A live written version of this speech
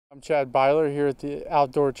I'm Chad Byler here at the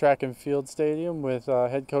Outdoor Track and Field Stadium with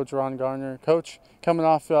Head Coach Ron Garner. Coach, coming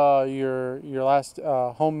off your last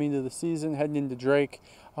home meet of the season, heading into Drake,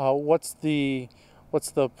 what's the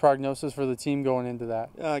prognosis for the team going into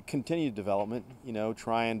that? Continued development,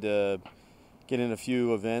 trying to get in a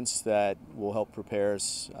few events that will help prepare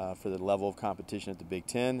us for the level of competition at the Big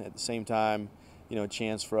Ten. At the same time, a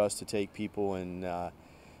chance for us to take people and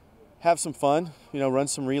have some fun, run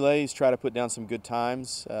some relays, try to put down some good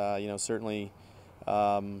times. Certainly,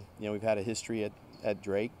 we've had a history at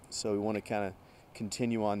Drake, so we want to kind of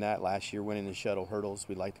continue on that. Last year, winning the shuttle hurdles,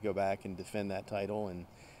 we'd like to go back and defend that title. And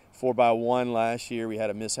 4x1 last year, we had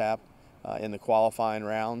a mishap in the qualifying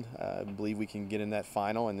round. I believe we can get in that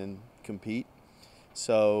final and then compete.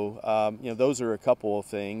 So, those are a couple of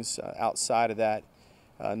things. Outside of that,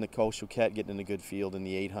 in the Coastal Cat, getting in a good field in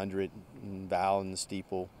the 800, and Val and the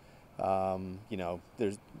steeple. We're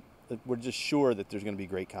just sure that there's going to be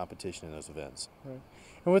great competition in those events. Right.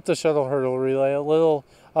 And with the shuttle hurdle relay, a little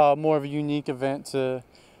more of a unique event to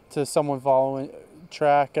someone following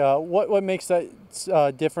track. What makes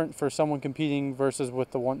that different for someone competing versus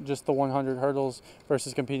with just the 100 hurdles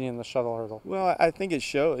versus competing in the shuttle hurdle? Well, I think it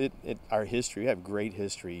shows our history. We have great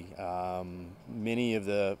history. Many of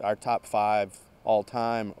our top 5 all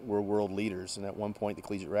time were world leaders, and at one point the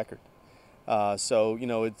collegiate record. So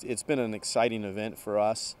it's been an exciting event for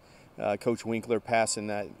us. Coach Winkler passing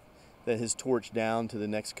his torch down to the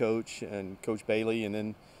next coach, and Coach Bailey, and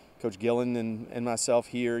then Coach Gillen and myself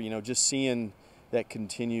here. Just seeing that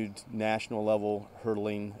continued national level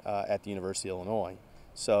hurdling at the University of Illinois.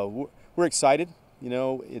 So we're excited.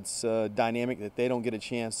 It's dynamic that they don't get a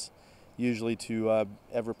chance usually to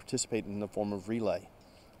ever participate in the form of relay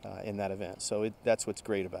in that event. So that's what's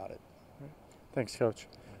great about it. Thanks, Coach.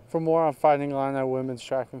 For more on Fighting Illini women's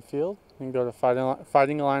track and field, you can go to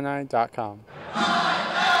fightingillini.com.